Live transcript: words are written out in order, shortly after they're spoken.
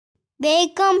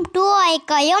Welcome to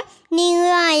IKM New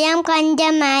I am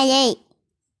Kanjamai.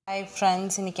 Hi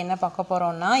friends, இன்னைக்கு என்ன பார்க்க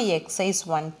போறோம்னா exercise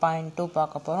 1.2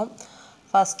 பார்க்க போறோம்.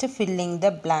 First filling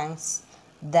the blanks.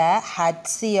 The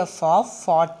HCF of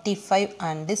 45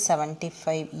 and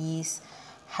 75 is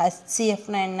HCF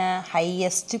னா என்ன?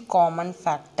 Highest common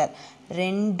factor.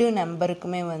 ரெண்டு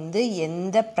நம்பருக்குமே வந்து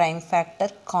எந்த prime factor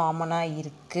காமனா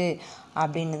இருக்கு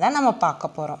அப்படினு தான் நம்ம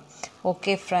பார்க்க போறோம்.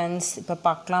 ஓகே फ्रेंड्स, இப்போ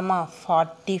பார்க்கலாமா?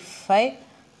 45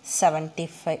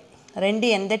 75 ரெண்டு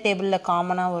எந்த டேபிள்ல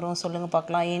காமனா வரும் சொல்லுங்க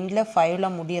பார்க்கலாம். எண்ட்ல 5ல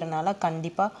முடியறனால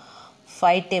கண்டிப்பா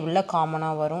 5 டேபிள்ல காமனா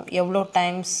வரும். எவ்வளவு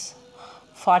டைம்ஸ்?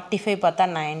 45 பார்த்தா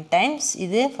 9 டைம்ஸ்.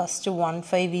 இது first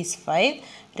 15 is 5,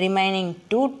 remaining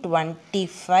 2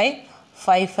 25,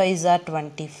 5 5s are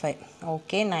 25.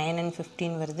 Okay, 9 and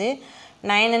 15 வருது.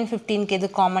 9 and 15 க்கு எது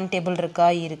காமன் டேபிள் இருக்கா?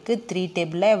 இருக்கு. 3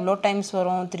 டேபிள்ல எவ்வளவு டைம்ஸ்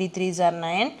வரும்? 3 3s are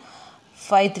 9,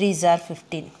 5 3s are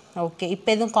 15. Okay, இப்போ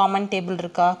எதுவும் காமன் டேபிள்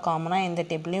இருக்கா? காமனா எந்த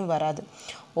டேபிளையும் வராது.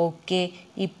 ஓகே,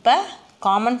 இப்போ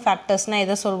காமன் ஃபேக்டர்ஸ்னா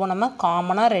எதை சொல்வோம் நம்ம?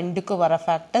 காமனா ரெண்டுக்கு வர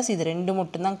ஃபேக்டர்ஸ். இது ரெண்டு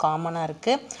மட்டும் தான் காமனா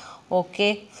இருக்கு. ஓகே,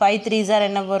 5 3s are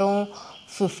என்ன வரும்?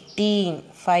 15.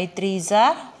 5 3s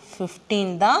are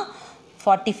 15 தான்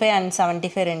 45 and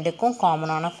 75 ரெண்டுக்கும்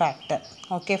காமனான factor.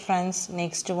 Okay friends,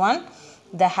 next one,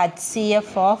 the HCF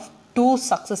of two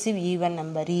successive even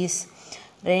number is.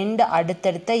 ரெண்டு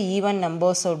அடுத்தடுத்த ஈவன்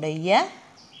நம்பர்ஸ் உடைய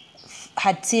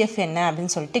HCF என்ன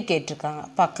அப்படின்னு சொல்லிட்டு கேட்டிருக்காங்க.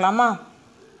 பார்க்கலாமா?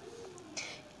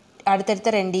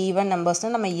 அடுத்தடுத்த ரெண்டு ஈவன்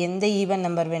நம்பர்ஸ்னால் நம்ம எந்த ஈவன்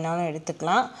நம்பர் வேணாலும்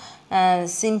எடுத்துக்கலாம்.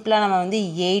 சிம்பிளாக நம்ம வந்து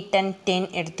 8 and 10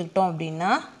 எடுத்துக்கிட்டோம்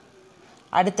அப்படின்னா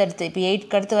அடுத்தடுத்து இப்போ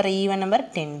 8க்கு அடுத்து வர ஈவன் நம்பர்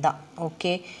 10 தான்.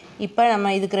 ஓகே, இப்போ நம்ம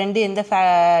இதுக்கு ரெண்டு எந்த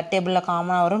டேபிளில்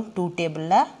காமனாக வரும்? 2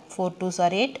 டேபிளில். 4 2s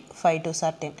are 8, 5 2s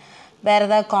are 10. வேறு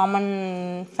ஏதாவது காமன்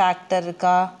ஃபேக்டர்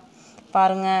இருக்கா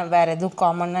பாருங்கள்? வேறு எதுவும்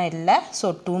காமனாக இல்லை. ஸோ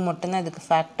 2 மட்டும்தான் இதுக்கு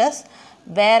ஃபேக்டர்ஸ்.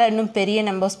 வேறு இன்னும் பெரிய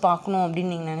நம்பர்ஸ் பார்க்கணும்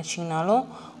அப்படின்னு நீங்கள் நினச்சிங்கனாலும்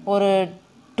ஒரு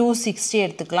 260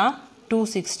 எடுத்துக்கலாம்.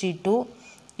 262.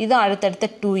 இதுவும் அடுத்தடுத்த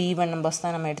 2 ஈவன் நம்பர்ஸ்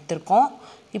தான் நம்ம எடுத்திருக்கோம்.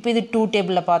 இப்போ இது 2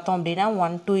 டேபிளில் பார்த்தோம் அப்படின்னா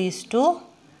 1 2 is 2,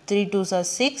 3 2s are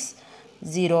 6,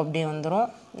 0 அப்படி வந்துடும்.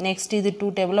 நெக்ஸ்ட் இது 2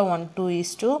 டேபிளில் 1 2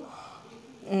 is 2,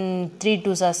 3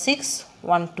 2s are 6,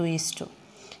 1 2 is 2.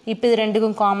 இப்போ இது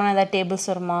ரெண்டுக்கும் காமனாக ஏதாவது டேபிள்ஸ்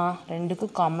வருமா?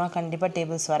 ரெண்டுக்கும் காமனாக கண்டிப்பாக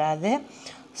டேபிள்ஸ் வராது.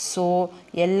 ஸோ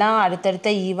எல்லா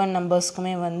அடுத்தடுத்த ஈவன்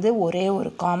நம்பர்ஸ்க்குமே வந்து ஒரே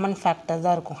ஒரு காமன் ஃபேக்டர்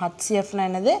தான் இருக்கும். HCFனா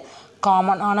என்னது?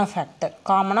 காமனான ஃபேக்டர்.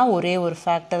 காமனாக ஒரே ஒரு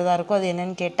ஃபேக்டர் தான் இருக்கும். அது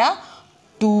என்னன்னு கேட்டால்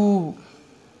 2.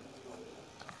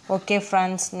 ஓகே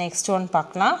ஃப்ரெண்ட்ஸ், நெக்ஸ்ட் ஒன்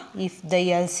பார்க்கலாம். If the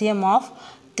LCM of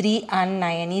 3 and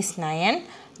 9 is 9,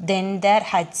 then their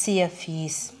HCF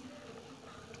is.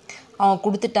 அவங்க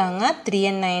கொடுத்துட்டாங்க 3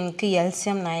 and 9க்கு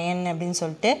LCM 9 அப்படின்னு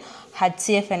சொல்லிட்டு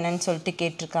HCF என்னன்னு சொல்லிட்டு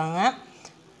கேட்டிருக்காங்க.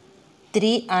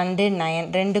 3 and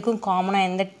 9 ரெண்டுக்கும் காமனாக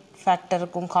எந்த ஃபேக்டர்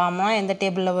இருக்கும்? காமனாக எந்த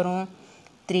டேபிளில் வரும்?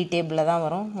 3 டேபிளில் தான்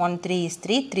வரும். 1 3 is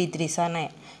 3, 3 3s are 9.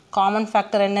 Common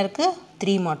factor என்ன இருக்குது?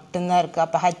 3 மட்டும்தான் இருக்குது.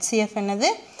 அப்போ HCF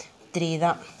என்னது? 3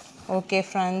 தான். ஓகே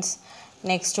ஃப்ரெண்ட்ஸ்,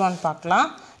 நெக்ஸ்ட் ஒன் பார்க்கலாம்.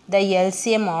 The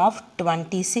LCM of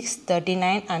 26,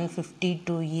 39 and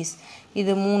 52 is.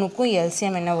 இது மூணுக்கும்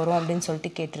LCM என்ன வரும் அப்படின்னு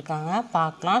சொல்லிட்டு கேட்டிருக்காங்க.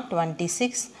 பார்க்கலாம்.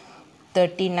 26,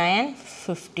 39,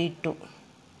 52.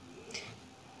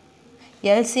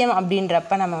 LCM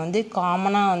அப்படின்றப்ப நம்ம வந்து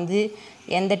காமனாக வந்து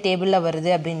எந்த டேபிளில்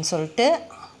வருது அப்படின்னு சொல்லிட்டு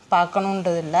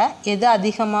பார்க்கணுன்றது இல்லை. எது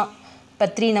அதிகமாக இப்போ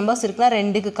 3 நம்பர்ஸ் இருக்குன்னா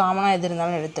ரெண்டுக்கு காமனாக எது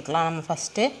இருந்தாலும் எடுத்துக்கலாம் நம்ம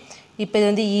ஃபஸ்ட்டு. இப்போ இது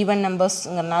வந்து ஈவன்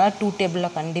நம்பர்ஸ்ங்கிறனால 2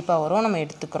 டேபிளில் கண்டிப்பாக வரும், நம்ம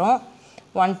எடுத்துக்கிறோம்.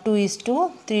 1 2 is 2,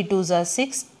 3 2s are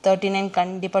 6, 39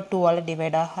 கண்டிப்பாக 2ஆல்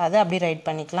டிவைட் ஆகாது, அப்படி ரைட்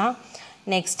பண்ணிக்கலாம்.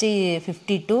 நெக்ஸ்ட்டு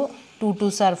 52, 2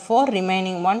 2s are 4,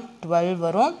 ரிமைனிங் 1 12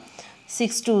 வரும்.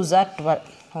 6 2s are 12.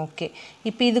 ஓகே,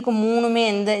 இப்போ இதுக்கு மூணுமே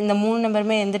இந்த மூணு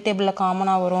நம்பருமே எந்த டேபிளில்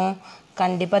காமனாக வரும்?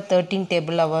 கண்டிப்பாக 13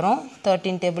 டேபிளில் வரும்.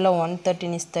 13 டேபிளில் 1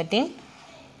 13 is 13,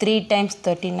 3 times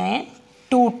 39,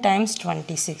 2 times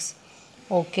 26.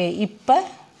 ஓகே, இப்போ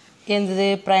எந்தது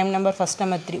ப்ரைம் நம்பர்? First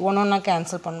number 3. ஒன்றா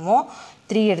கேன்சல் பண்ணுவோம்.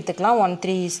 3 எடுத்துக்கலாம். 1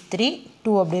 3 is 3,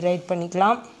 2 அப்படி ரைட்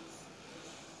பண்ணிக்கலாம்.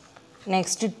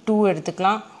 நெக்ஸ்ட்டு 2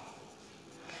 எடுத்துக்கலாம்.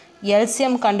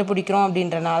 LCM கண்டுபிடிக்கிறோம்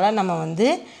அப்படின்றனால நம்ம வந்து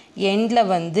எண்டில்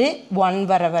வந்து 1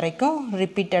 வர வரைக்கும்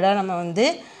ரிப்பீட்டடாக நம்ம வந்து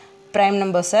ப்ரைம்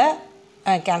நம்பர்ஸை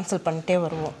கேன்சல் பண்ணிட்டே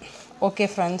வருவோம். ஓகே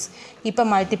ஃப்ரெண்ட்ஸ், இப்போ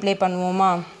மல்டிப்ளை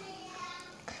பண்ணுவோமா?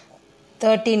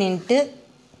 13 into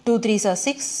 2 3s are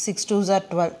 6, 6 2s are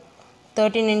 12.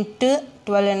 13 into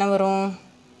 12 என்ன வரும்?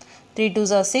 3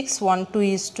 2s are 6, 1 2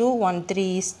 is 2, 1 3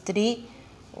 is 3,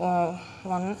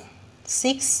 1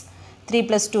 6, 3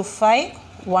 plus 2 5,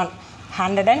 1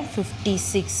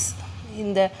 156.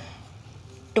 இந்த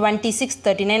 26,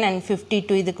 39 and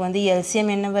 52 இதுக்கு வந்து LCM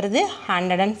என்ன வருது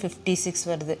 156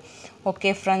 வருது.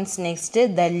 Okay friends, next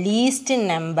the least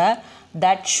number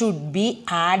that should be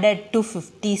added to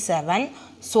 57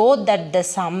 so that the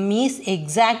sum is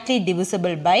exactly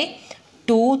divisible by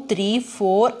 2, 3,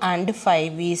 4 and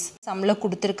 5 is. சம்மில்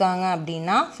கொடுத்துருக்காங்க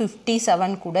அப்படின்னா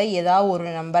 57 கூட ஏதாவது ஒரு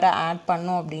நம்பரை ஆட்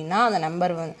பண்ணோம் அப்படின்னா அந்த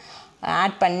நம்பர் வந்து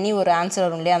ஆட் பண்ணி ஒரு ஆன்சர்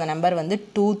வரும் இல்லையா, அந்த நம்பர் வந்து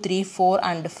 2, 3, 4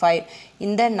 and 5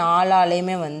 இந்த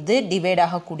நாலாலையுமே வந்து டிவைட்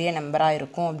ஆகக்கூடிய நம்பராக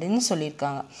இருக்கும் அப்படின்னு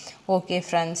சொல்லியிருக்காங்க. ஓகே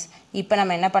ஃப்ரெண்ட்ஸ், இப்போ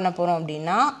நம்ம என்ன பண்ண போகிறோம்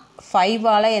அப்படின்னா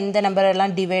 5ஆல் எந்த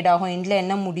நம்பரெல்லாம் டிவைட் ஆகும், இதில்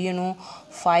என்ன முடியணும்,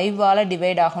 5ஆல்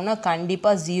டிவைட் ஆகணும்னா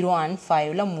கண்டிப்பாக 0 and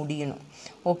 5ல் முடியணும்.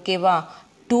 ஓகேவா,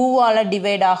 2ஆல்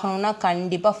டிவைட் ஆகணும்னா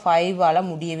கண்டிப்பாக 5ஆல்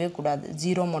முடியவே கூடாது,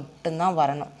 0 மட்டும்தான்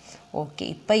வரணும். ஓகே,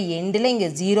 இப்போ எண்டில் இங்கே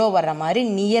 0 வர்ற மாதிரி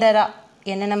நியராக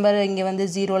என்ன நம்பர் இங்கே வந்து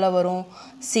 0ல் வரும்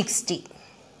 60.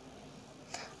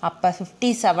 அப்போ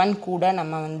 57 கூட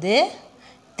நம்ம வந்து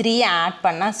 3 ஆட்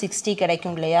பண்ணால் 60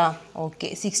 கிடைக்கும் இல்லையா. ஓகே,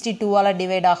 62ஆல்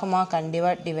டிவைட் ஆகுமா,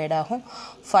 கண்டிப்பாக டிவைட் ஆகும்.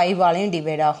 5ஆலையும்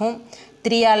டிவைட் ஆகும்.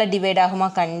 3ஆல் டிவைட் ஆகுமா,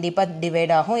 கண்டிப்பாக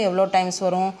டிவைட் ஆகும். எவ்வளோ டைம்ஸ்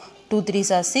வரும், 2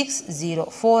 3s are 6, 0.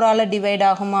 4ஆல் டிவைட்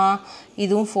ஆகுமா,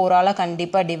 இதுவும் 4ஆல்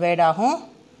கண்டிப்பாக டிவைட் ஆகும்.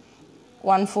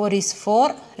 1 4 is 4,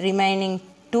 remaining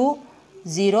 2,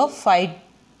 0, 5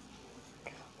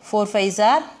 4 5s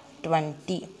are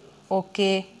 20. Okay,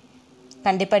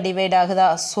 கண்டிப்பாக டிவைட் ஆகுதா.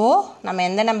 ஸோ நம்ம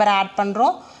எந்த நம்பரை ஆட்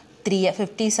பண்ணுறோம், 3.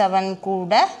 57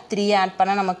 கூட 3 ஆட்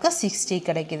பண்ணால் நமக்கு 60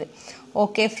 கிடைக்குது.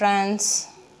 ஓகே ஃப்ரெண்ட்ஸ்,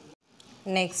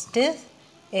 நெக்ஸ்ட்டு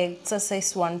exercise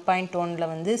 1.1ல்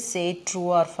வந்து say true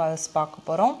or false பார்க்க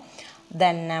போகிறோம்.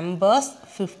 The numbers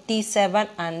 57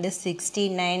 and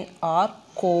 69 are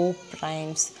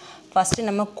co-primes. First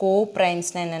நம்ம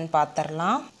co-primesனால் என்னென்னு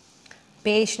பார்த்துடலாம்.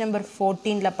 பேஜ் நம்பர்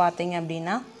 14ல் பார்த்தீங்க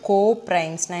அப்படின்னா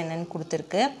co-primesனால் என்னென்னு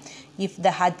கொடுத்துருக்கு. If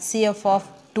the HCF of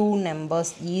two numbers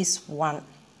is 1,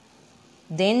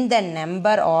 then the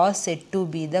number are said to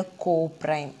be the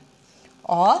co-prime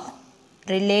or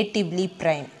relatively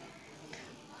prime.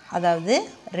 அதாவது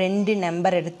ரெண்டு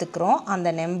நம்பர் எடுத்துக்கிறோம், அந்த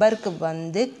நம்பருக்கு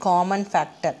வந்து காமன்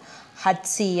ஃபேக்டர்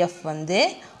HCF வந்து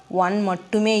 1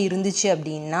 மட்டுமே இருந்துச்சு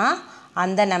அப்படின்னா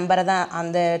அந்த நம்பரை தான்,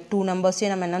 அந்த 2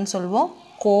 நம்பர்ஸையும் நம்ம என்னன்னு சொல்வோம்,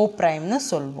 co-primeனு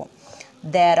சொல்வோம்.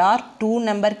 There are two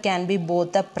number can be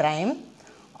both a prime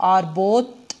or both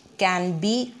can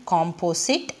be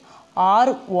composite or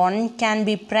one can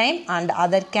be prime and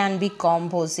other can be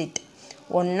composite.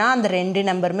 ஒன்றா அந்த ரெண்டு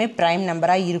நம்பருமே ப்ரைம்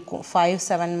நம்பராக இருக்கும். 5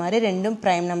 7 மாதிரி ரெண்டும்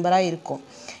ப்ரைம் நம்பராக இருக்கும்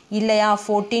இல்லையா.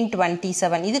 14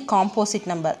 27 இது காம்போசிட்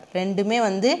நம்பர், ரெண்டுமே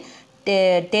வந்து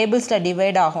டேபிள்ஸில்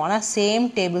டிவைட் ஆகும், ஆனால் சேம்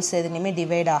டேபிள்ஸ் எதுலேயுமே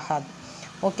டிவைட் ஆகாது.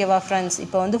 ஓகேவா ஃப்ரெண்ட்ஸ்,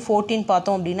 இப்போ வந்து 14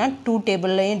 பார்த்தோம் அப்படின்னா 2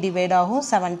 டேபிள்லேயும் டிவைட் ஆகும்,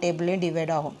 7 டேபிள்லேயும்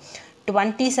டிவைட் ஆகும்.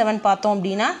 27 பார்த்தோம்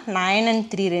அப்படின்னா 9 and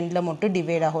 3 ரெண்டில் மட்டும்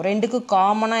டிவைட் ஆகும். ரெண்டுக்கு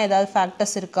காமனாக ஏதாவது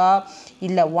ஃபேக்டர்ஸ் இருக்கா,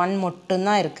 இல்லை 1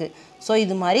 மட்டும்தான் இருக்குது. ஸோ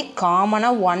இது மாதிரி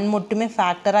காமனாக 1 மட்டுமே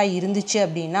ஃபேக்டராக இருந்துச்சு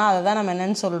அப்படின்னா அதை தான் நம்ம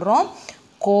என்னென்னு சொல்கிறோம்,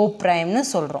 co-primeனு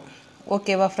சொல்கிறோம்.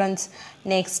 ஓகேவா ஃப்ரெண்ட்ஸ்,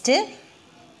 நெக்ஸ்ட்டு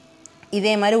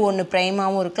இதே மாதிரி ஒன்று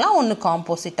ப்ரைமாகவும் இருக்கலாம், ஒன்று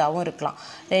காம்போசிட்டாகவும் இருக்கலாம்.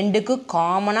 ரெண்டுக்கு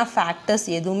காமனாக ஃபேக்டர்ஸ்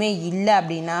எதுவுமே இல்லை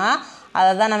அப்படின்னா அதை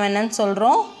தான் நம்ம என்னென்னு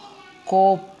சொல்கிறோம்,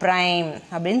 co-prime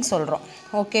அப்படின்னு சொல்கிறோம்.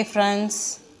 ஓகே ஃப்ரெண்ட்ஸ்,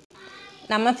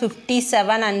 நம்ம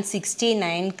 57 and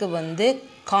 69க்கு வந்து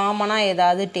காமனாக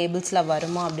ஏதாவது டேபிள்ஸில்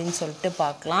வருமா அப்படின்னு சொல்லிட்டு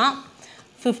பார்க்கலாம்.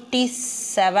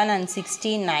 57 and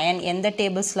 69 எந்த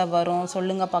டேபிள்ஸில் வரும்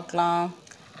சொல்லுங்கள் பார்க்கலாம்.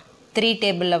 3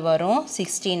 டேபிளில் வரும்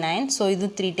 69. ஸோ இது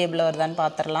 3 டேபிளில் வருதான்னு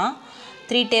பார்த்துடலாம்.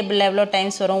 3 டேபிளில் எவ்வளோ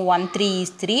டைம்ஸ் வரும், 1 3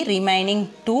 is 3, remaining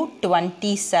 2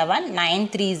 27, 9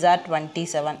 3s are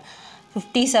 27.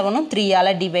 57ம்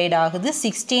 3ஆல் divide ஆகுது.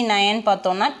 69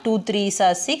 பார்த்தோன்னா 2 3s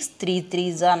are 6, 3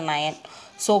 3s are 9.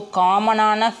 So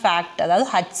காமனான ஃபேக்ட், அதாவது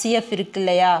HCF இருக்கு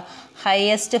இல்லையா,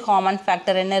 ஹையஸ்ட் காமன்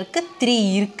ஃபேக்டர் என்ன இருக்குது, 3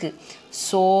 இருக்குது.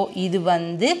 ஸோ இது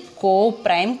வந்து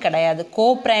co-prime கிடையாது.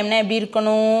 co-primeனா எப்படி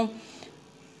இருக்கணும்,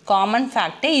 காமன்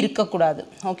ஃபேக்டே இருக்கக்கூடாது.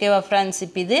 ஓகேவா ஃப்ரெண்ட்ஸ்,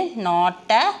 இப்போ இது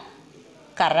not a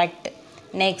correct.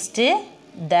 Next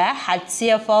the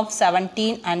HCF of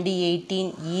 17 and 18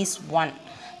 is 1.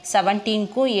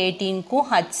 17க்கும் 18க்கும்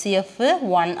HCF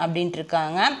 1 அப்படின்ட்டு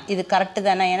இருக்காங்க. இது கரெக்டு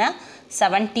தானே, ஏன்னா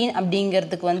 17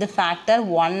 அப்படிங்கிறதுக்கு வந்து ஃபேக்டர்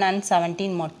 1 and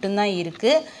 17 மட்டும்தான்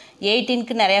இருக்குது.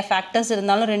 18க்கு நிறையா ஃபேக்டர்ஸ்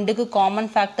இருந்தாலும் ரெண்டுக்கு காமன்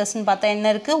ஃபேக்டர்ஸ்னு பார்த்தா என்ன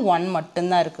இருக்குது, 1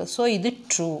 மட்டும்தான் இருக்குது. ஸோ இது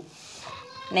true.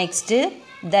 Next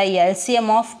the LCM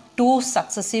of 2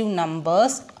 successive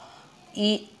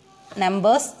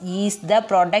numbers is the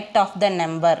product of the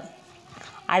number.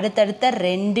 அடுத்தடுத்த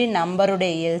ரெண்டு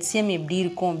நம்பருடைய LCM எப்படி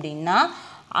இருக்கும் அப்படின்னா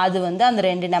அது வந்து அந்த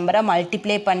ரெண்டு நம்பரை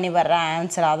மல்டிப்ளை பண்ணி வர்ற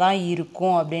ஆன்சராக தான்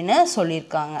இருக்கும் அப்படின்னு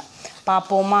சொல்லியிருக்காங்க.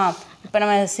 பார்ப்போமா. இப்போ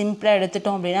நம்ம சிம்பிளாக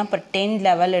எடுத்துட்டோம் அப்படின்னா இப்போ 10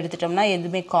 லெவல் எடுத்துட்டோம்னா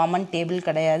எதுவுமே காமன் டேபிள்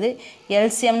கிடையாது.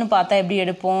 எல்சிஎம்னு பார்த்தா எப்படி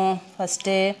எடுப்போம்?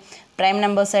 ஃபஸ்ட்டு ப்ரைம்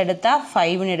நம்பர்ஸை எடுத்தால்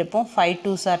 5ன்னு எடுப்போம். 5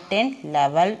 2s are 10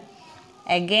 11.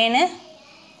 அகெயின்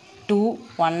 2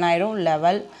 1 ஆயிடும்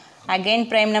 11. அகெயின்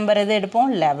ப்ரைம் நம்பர் எது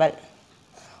எடுப்போம்? 11.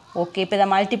 ஓகே, இப்போ இதை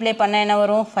மல்டிப்ளை பண்ணால் என்ன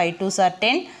வரும்? 5 2s are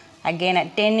 10. அகெயின்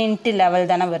 10 × 11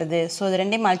 தானே வருது. ஸோ இது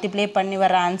ரெண்டையும் மல்டிப்ளை பண்ணி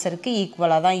வர ஆன்சருக்கு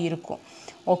ஈக்குவலாக தான் இருக்கும்.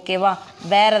 ஓகேவா?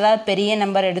 வேறு ஏதாவது பெரிய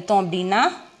நம்பர் எடுத்தோம் அப்படின்னா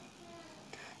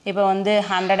இப்போ வந்து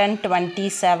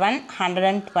 127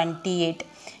 128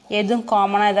 எதுவும்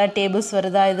காமனாக ஏதாவது டேபிள்ஸ்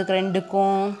வருதா இதுக்கு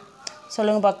ரெண்டுக்கும்?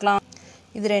 சொல்லுங்கள் பார்க்கலாம்.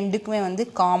 இது ரெண்டுக்குமே வந்து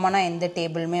காமனாக எந்த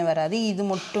டேபிளுமே வராது. இது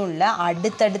மட்டும் இல்லை,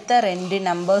 அடுத்தடுத்த ரெண்டு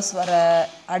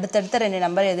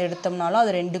நம்பர் எது எடுத்தோம்னாலும்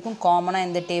அது ரெண்டுக்கும் காமனாக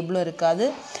எந்த டேபிளும் இருக்காது.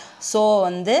 ஸோ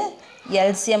வந்து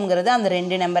எல்சிஎம்ங்கிறது அந்த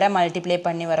ரெண்டு நம்பரை மல்டிப்ளை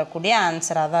பண்ணி வரக்கூடிய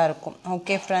ஆன்சராக தான் இருக்கும்.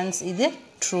 ஓகே ஃப்ரெண்ட்ஸ், இது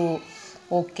true.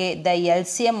 Okay, the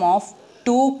LCM of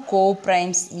 2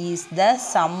 co-primes is the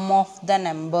sum of the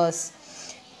numbers.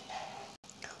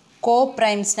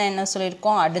 co-primesனால் என்ன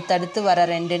சொல்லியிருக்கோம்? அடுத்தடுத்து வர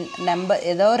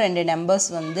ஏதோ ரெண்டு நம்பர்ஸ்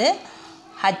வந்து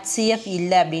HCF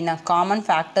இல்லை அப்படின்னா, காமன்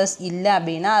ஃபேக்டர்ஸ் இல்லை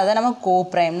அப்படின்னா அதை நம்ம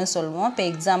co-primeனு சொல்லுவோம். இப்போ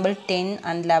எக்ஸாம்பிள் 10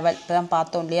 and 11 இப்போ தான்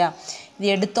பார்த்தோம் இல்லையா? இது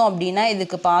எடுத்தோம் அப்படின்னா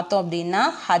இதுக்கு பார்த்தோம் அப்படின்னா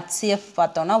HCF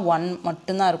பார்த்தோன்னா 1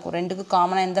 மட்டும்தான் இருக்கும். ரெண்டுக்கு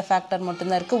காமனாக எந்த ஃபேக்டர்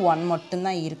மட்டும்தான் இருக்குது? 1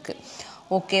 மட்டும்தான் இருக்குது.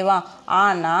 ஓகேவா?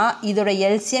 ஆனால் இதோட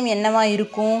எல்சிஎம் என்னவா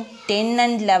இருக்கும்? 10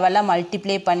 and 11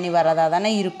 மல்டிப்ளை பண்ணி வரதா தானே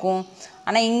இருக்கும்.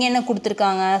 ஆனால் இங்கே என்ன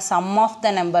கொடுத்துருக்காங்க? சம் ஆஃப்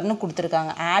த நம்பர்னு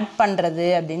கொடுத்துருக்காங்க, ஆட் பண்ணுறது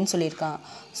அப்படின்னு சொல்லியிருக்காங்க.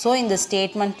 ஸோ இந்த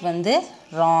ஸ்டேட்மெண்ட் வந்து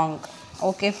wrong.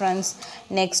 Okay friends,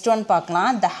 next one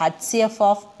பார்க்கலாம். த HCF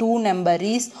of 2 number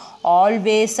is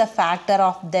always a factor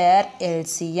of their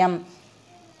LCM.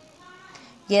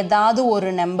 ஏதாவது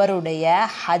ஒரு நம்பருடைய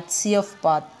HCF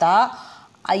பார்த்தா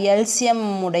எல்சிஎம்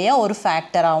உடைய ஒரு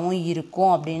ஃபேக்டராகவும்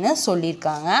இருக்கும் அப்படின்னு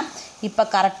சொல்லியிருக்காங்க. இப்போ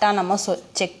கரெக்டாக நம்ம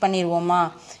செக் பண்ணிடுவோமா?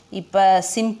 இப்போ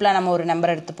சிம்பிளாக நம்ம ஒரு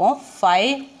நம்பர் எடுத்துப்போம்.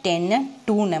 5 10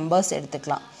 2 நம்பர்ஸ்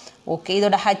எடுத்துக்கலாம். ஓகே,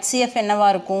 இதோட HCF என்னவா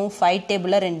இருக்கும்? 5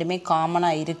 டேபிளில் ரெண்டுமே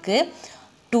காமனாக இருக்குது.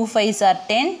 2 5s are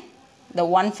 10. the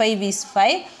 1 5 is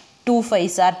 5. 2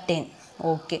 5s are 10.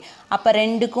 Okay, அப்போ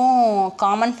ரெண்டுக்கும்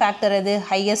காமன் ஃபேக்டர் எது?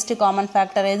 ஹையஸ்ட் காமன்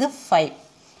ஃபேக்டர் எது? 5.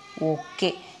 ஓகே,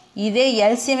 இதே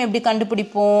எல்சிஎம் எப்படி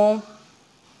கண்டுபிடிப்போம்?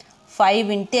 5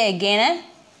 × again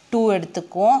 2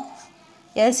 எடுத்துக்குவோம்.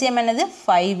 எல்சிஎம் என்னது?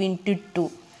 5 × 2.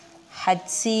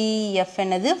 HCF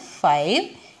என்னது? 5.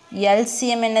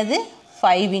 எல்சிஎம் என்னது?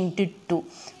 5 × 2.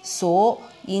 ஸோ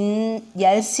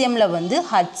எல்சிஎம்மில் வந்து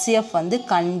HCF வந்து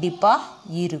கண்டிப்பாக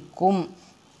இருக்கும்.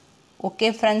 ஓகே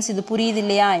ஃப்ரெண்ட்ஸ், இது புரியுது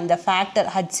இல்லையா? இந்த ஃபேக்டர்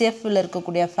HCFயில்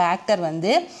இருக்கக்கூடிய ஃபேக்டர்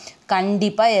வந்து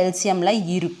கண்டிப்பாக எல்சிஎம்மில்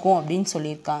இருக்கும் அப்படின்னு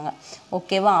சொல்லியிருக்காங்க.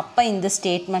 ஓகேவா? அப்போ இந்த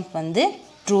ஸ்டேட்மெண்ட் வந்து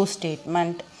ட்ரூ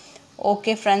ஸ்டேட்மெண்ட்.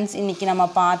 ஓகே ஃப்ரெண்ட்ஸ், இன்றைக்கி நம்ம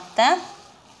பார்த்த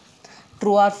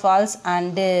true or false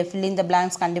and filling the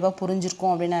blanks கண்டிப்பாக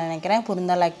புரிஞ்சிருக்கும் அப்படின்னு நான் நினைக்கிறேன்.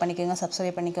 புரிந்தால் லைக் பண்ணிக்கோங்க,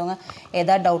 சப்ஸ்கிரைப் பண்ணிக்கோங்க.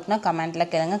 ஏதாவது டவுட்னா கமெண்ட்டில்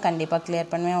கேளுங்க, கண்டிப்பாக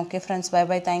கிளியர் பண்ணுவேன். Okay friends, by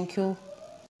by, thank you.